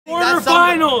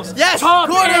Quarterfinals! Yes, Top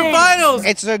quarterfinals!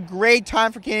 It's a great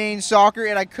time for Canadian soccer,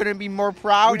 and I couldn't be more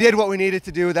proud. We did what we needed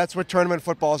to do. That's what tournament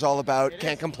football is all about.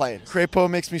 Can't complain. Crepeau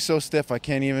makes me so stiff. I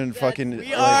can't even fucking.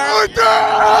 We are.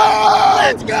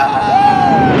 Let's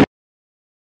go!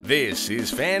 This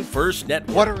is Fan First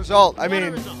Network. What a result. I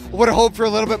mean, would have hoped for a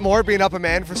little bit more being up a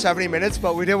man for 70 minutes,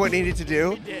 but we did what needed to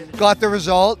do. Got the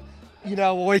result. You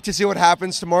know, we'll wait to see what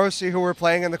happens tomorrow, see who we're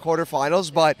playing in the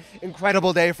quarterfinals, but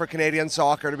incredible day for Canadian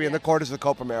soccer to be in the quarters of the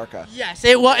Copa America. Yes,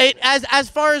 as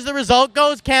far as the result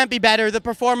goes, can't be better. The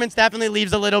performance definitely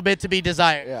leaves a little bit to be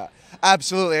desired. Yeah,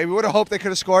 absolutely. We would have hoped they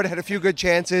could have scored, had a few good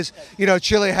chances. You know,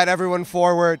 Chile had everyone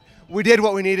forward. We did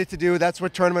what we needed to do. That's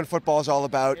what tournament football is all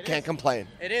about. Can't complain.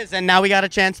 It is, and now we got a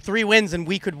chance, 3 wins, and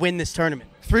we could win this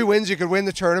tournament. 3 wins, you could win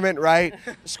the tournament, right?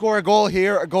 Score a goal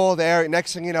here, a goal there.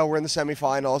 Next thing you know, we're in the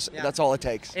semifinals. Yeah. That's all it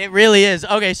takes. It really is.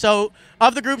 Okay, so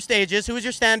of the group stages, who was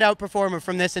your standout performer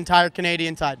from this entire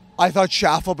Canadian side? I thought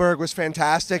Schaffelberg was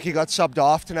fantastic. He got subbed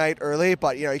off tonight early,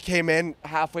 but you know he came in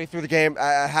halfway through the game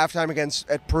at halftime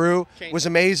at Peru. Was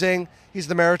amazing. He's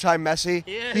the maritime Messi.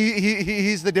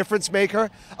 He's the difference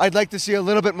maker. I'd like to see a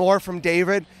little bit more from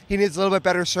David. He needs a little bit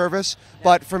better service.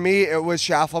 But for me, it was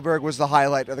Schaffelberg was the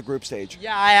highlight of the group stage.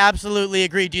 Yeah, I absolutely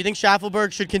agree. Do you think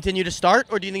Schaffelberg should continue to start,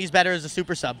 or do you think he's better as a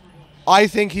super sub? I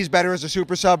think he's better as a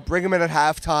super sub. Bring him in at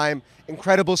halftime.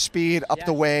 Incredible speed up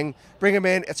the wing. Bring him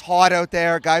in. It's hot out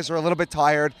there. Guys are a little bit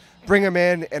tired. Bring him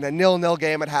in a 0-0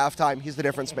 game at halftime. He's the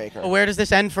difference maker. Where does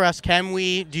this end for us? Do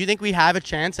you think we have a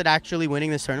chance at actually winning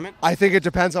this tournament? I think it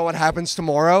depends on what happens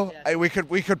tomorrow. Yes.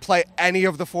 We could play any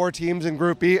of the 4 teams in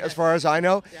Group B, as far as I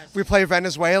know. Yes. If we play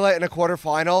Venezuela in a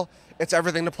quarterfinal, it's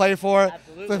everything to play for.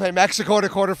 Absolutely. If we play Mexico in a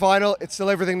quarterfinal, it's still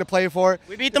everything to play for.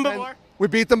 We beat them before. We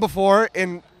beat them before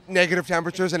in negative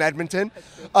temperatures in Edmonton.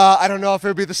 I don't know if it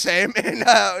would be the same in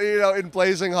in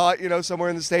blazing hot, somewhere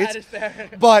in the States. That is fair.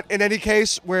 But in any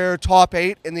case, we're top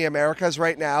 8 in the Americas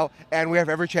right now, and we have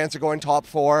every chance of going top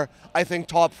 4. I think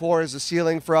top 4 is the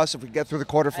ceiling for us if we get through the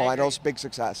quarterfinals. Big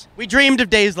success. We dreamed of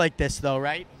days like this, though,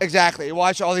 right? Exactly. You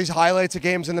watch all these highlights of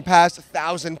games in the past,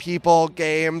 1,000 people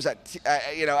games at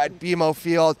BMO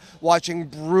Field, watching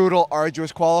brutal,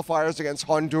 arduous qualifiers against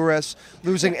Honduras,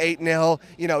 losing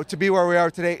 8-0. To be where we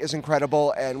are today is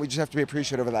incredible, and we just have to be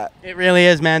appreciative of that. It really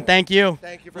is, man. Thank you.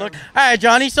 Thank you. All right,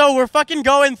 Johnny. So we're fucking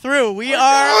going through. We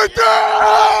are.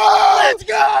 Let's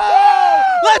go!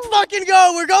 Let's fucking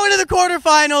go. We're going to the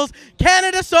quarterfinals.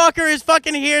 Canada soccer is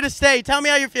fucking here to stay. Tell me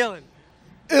how you're feeling.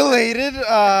 Elated.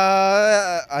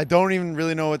 I don't even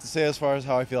really know what to say as far as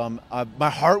how I feel. My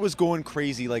heart was going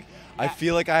crazy. I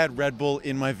feel like I had Red Bull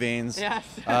in my veins. Yes.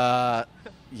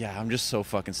 Yeah, I'm just so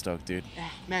fucking stoked, dude.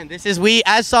 Man, we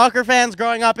as soccer fans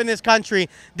growing up in this country,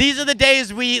 these are the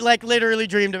days we literally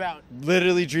dreamed about.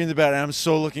 Literally dreamed about it, and I'm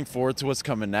so looking forward to what's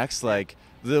coming next.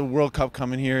 The World Cup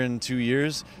coming here in 2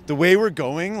 years. The way we're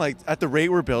going, at the rate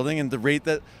we're building and the rate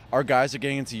that our guys are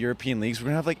getting into European leagues, we're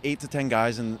going to have 8 to 10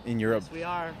 guys in Europe. Yes, we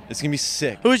are. It's going to be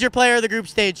sick. Who's your player of the group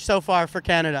stage so far for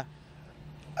Canada?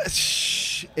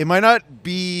 It might not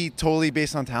be totally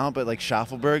based on talent, but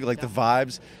Schaffelberg, the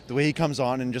vibes, the way he comes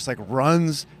on and just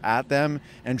runs at them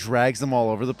and drags them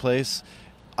all over the place.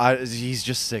 He's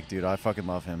just sick, dude. I fucking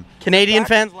love him. Canadian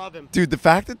fans love him. Dude, the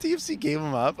fact that TFC gave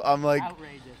him up, I'm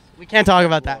outrageous. We can't talk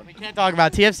about that. We can't talk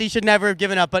about it. TFC should never have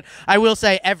given up, but I will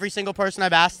say every single person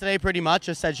I've asked today pretty much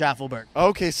has said Schaffelberg.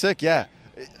 Okay, sick, yeah.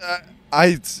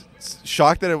 I'm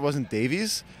shocked that it wasn't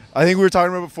Davies. I think we were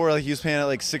talking about before, he was playing at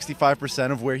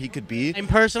 65% of where he could be. And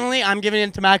personally, I'm giving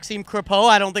it to Maxime Crepeau.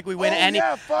 I don't think we win any.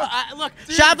 Yeah, fuck. Look,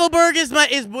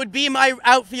 Schaffelberg would be my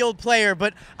outfield player,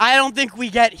 but I don't think we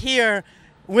get here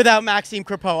without Maxime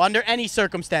Crepeau under any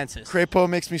circumstances. Crepeau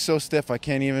makes me so stiff. I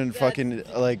can't even fucking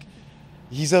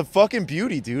he's a fucking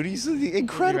beauty, dude. He's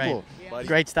incredible. Right.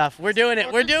 Great stuff. We're doing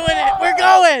it. We're doing it. We're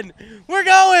going. We're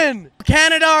going.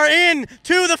 Canada are in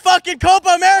to the fucking Copa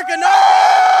America.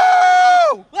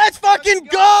 No! Let's fucking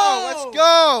go. Let's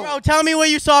go. Bro, tell me what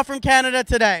you saw from Canada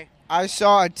today. I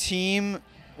saw a team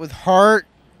with heart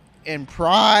and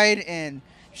pride and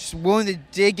just willing to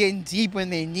dig in deep when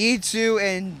they need to,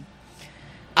 and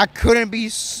I couldn't be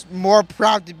more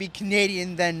proud to be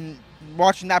Canadian than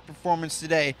watching that performance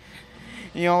today.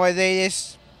 We've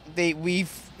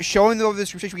shown over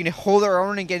this research we can hold our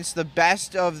own against the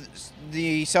best of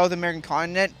the South American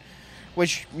continent,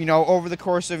 which over the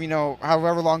course of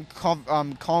however long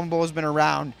Combo has been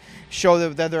around,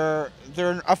 show that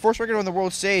they're a force record on the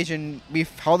world stage, and we've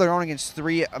held our own against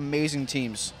 3 amazing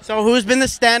teams. So who's been the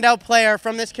standout player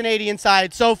from this Canadian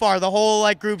side so far? The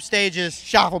whole group stages.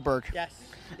 Schaffelberg. Yes.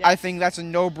 I think that's a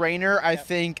no-brainer. I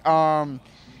think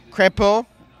Crepeau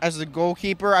as the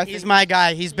goalkeeper. He's my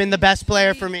guy. He's been the best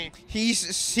player for me. He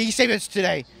saved us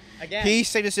today. Again. He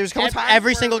saved us. There was a couple times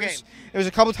every single game. There was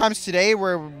a couple times today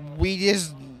where we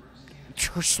just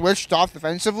switched off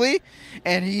defensively,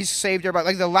 and he saved our butt.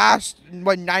 Like the last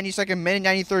 92nd minute,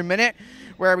 93rd minute,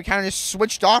 where we kind of just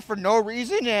switched off for no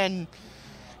reason, and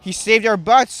he saved our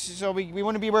butts. So we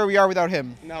wouldn't be where we are without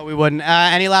him. No, we wouldn't.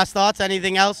 Any last thoughts?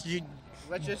 Anything else?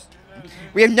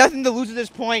 We have nothing to lose at this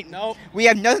point. Nope. We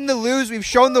have nothing to lose. We've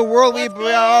shown the world. Let's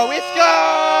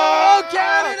go,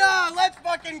 Canada! Let's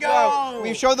fucking go!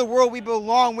 We've shown the world we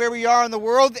belong where we are in the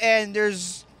world, and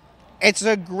it's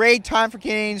a great time for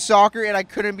Canadian soccer, and I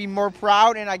couldn't be more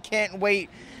proud, and I can't wait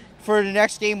for the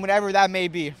next game, whatever that may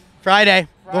be. Friday.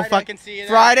 We'll fucking see you there.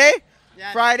 Friday?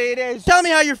 Yeah. Friday it is. Tell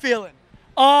me how you're feeling.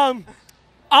 I'm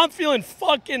feeling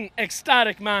fucking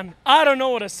ecstatic, man. I don't know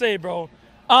what to say, bro.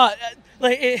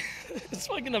 It's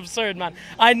fucking absurd, man.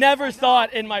 I never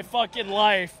thought in my fucking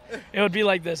life it would be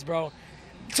like this, bro.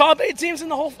 Top 8 teams in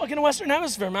the whole fucking Western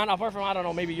Hemisphere, man. Apart from, I don't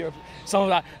know, maybe Europe, some of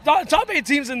that. Top 8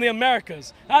 teams in the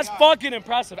Americas. That's fucking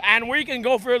impressive. And we can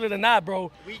go further than that,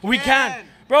 bro. We can.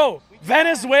 Bro,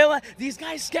 Venezuela, these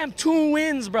guys scammed 2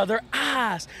 wins, bro. They're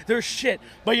ass. They're shit.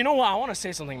 But you know what? I want to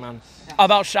say something, man,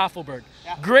 about Schaffelberg.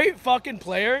 Great fucking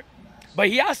player, but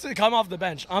he has to come off the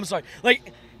bench. I'm sorry.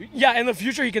 Like, yeah, in the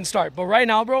future he can start. But right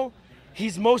now, bro,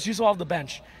 he's most useful off the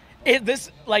bench.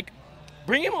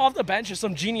 Bring him off the bench is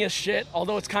some genius shit,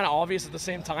 although it's kind of obvious at the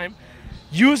same time.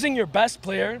 Using your best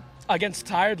player against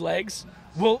tired legs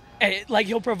will,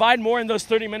 he'll provide more in those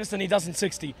 30 minutes than he does in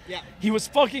 60. Yeah. He was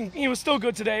still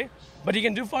good today, but he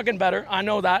can do fucking better. I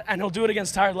know that, and he'll do it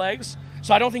against tired legs.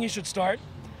 So I don't think he should start.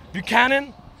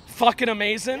 Buchanan, fucking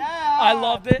amazing. Yeah. I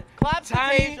loved it. Clap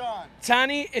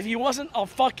Tani, if he wasn't a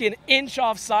fucking inch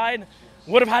offside,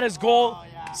 would have had his goal.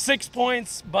 6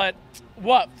 points, but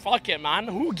what? Fuck it, man.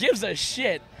 Who gives a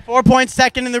shit? 4 points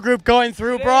second in the group going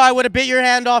through. Bro, I would have bit your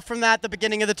hand off from that at the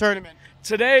beginning of the tournament.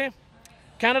 Today,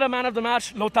 Canada man of the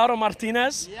match, Lautaro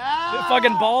Martinez. Yeah. The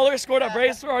fucking baller, scored a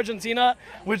brace for Argentina,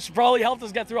 which probably helped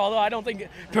us get through, although I don't think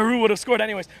Peru would have scored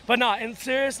anyways. But nah, in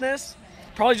seriousness,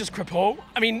 probably just Crepeau.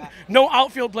 I mean, no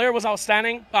outfield player was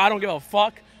outstanding. I don't give a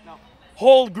fuck. No.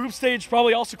 Whole group stage,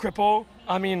 probably also Crepeau.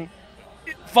 I mean,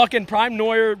 fucking prime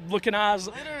Neuer looking ass.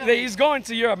 He's going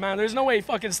to Europe, man. There's no way he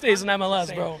fucking stays in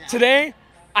MLS, bro. Today,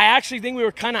 I actually think we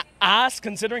were kind of ass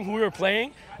considering who we were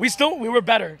playing. We were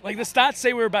better. Like, the stats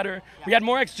say we were better. We had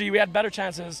more XG. We had better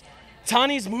chances.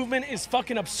 Tani's movement is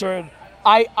fucking absurd.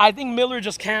 I think Miller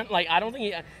just can't, I don't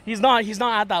think he's not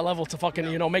at that level to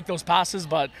fucking, make those passes,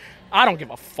 but I don't give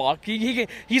a fuck.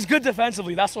 He's good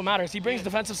defensively. That's what matters. He brings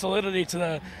defensive solidity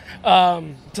to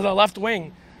the left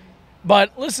wing.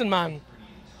 But listen, man,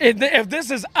 if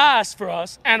this is ass for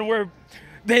us and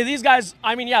these guys,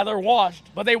 I mean, yeah, they're washed,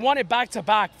 but they won it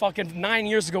back-to-back fucking 9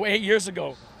 years ago, 8 years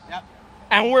ago. Yep.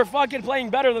 And we're fucking playing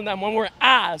better than them when we're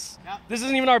ass. Yep. This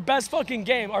isn't even our best fucking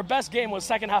game. Our best game was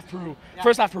second half Peru. Yep.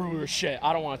 First half Peru, we were shit.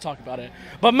 I don't want to talk about it.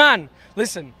 But, man,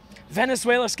 listen,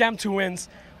 Venezuela scammed 2 wins.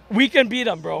 We can beat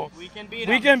them, bro. We can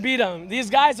beat them. These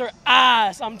guys are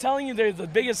ass. I'm telling you, they're the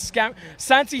biggest scam.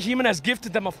 Santi Jimenez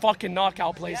gifted them a fucking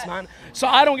knockout place, man. So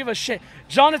I don't give a shit.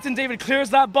 Jonathan David clears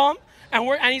that bump,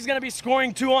 and he's going to be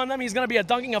scoring 2 on them. He's going to be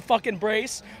dunking a fucking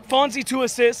brace. Fonzie 2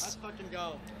 assists. Let's fucking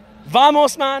go.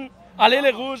 Vamos, man. Allez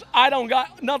les rouges. I don't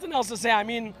got nothing else to say. I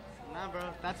mean, nah, bro.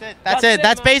 That's it.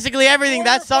 That's basically everything.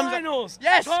 That sums up.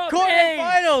 Yes,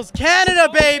 quarterfinals. Canada,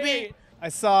 baby. I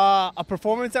saw a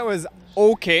performance that was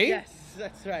okay. Yes,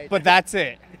 that's right. But that's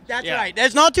it. That's right.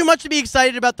 There's not too much to be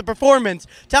excited about the performance.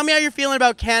 Tell me how you're feeling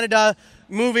about Canada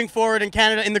moving forward and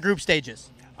Canada in the group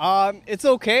stages. It's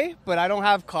okay, but I don't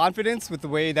have confidence with the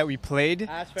way that we played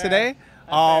today.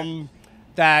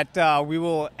 That we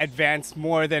will advance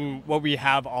more than what we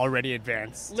have already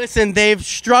advanced. Listen, they've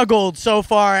struggled so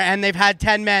far, and they've had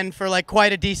 10 men for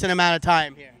quite a decent amount of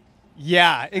time here.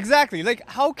 Yeah, exactly.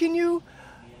 How can you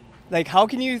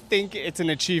think it's an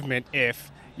achievement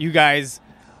if you guys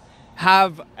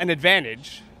have an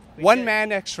advantage, one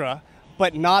man extra,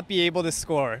 but not be able to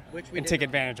score and take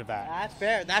advantage of that? That's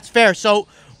fair. That's fair. So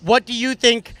what do you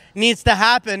think needs to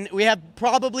happen? We have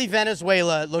probably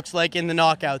Venezuela, it looks like, in the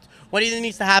knockouts. What do you think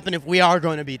needs to happen if we are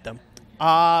going to beat them?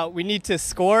 We need to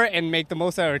score and make the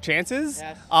most of our chances,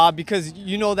 because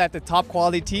you know that the top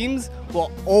quality teams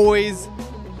will always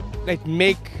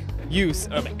make use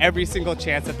of every single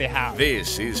chance that they have.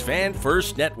 This is Fan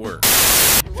First Network.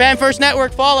 Fan First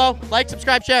Network. Follow, like,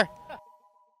 subscribe, share.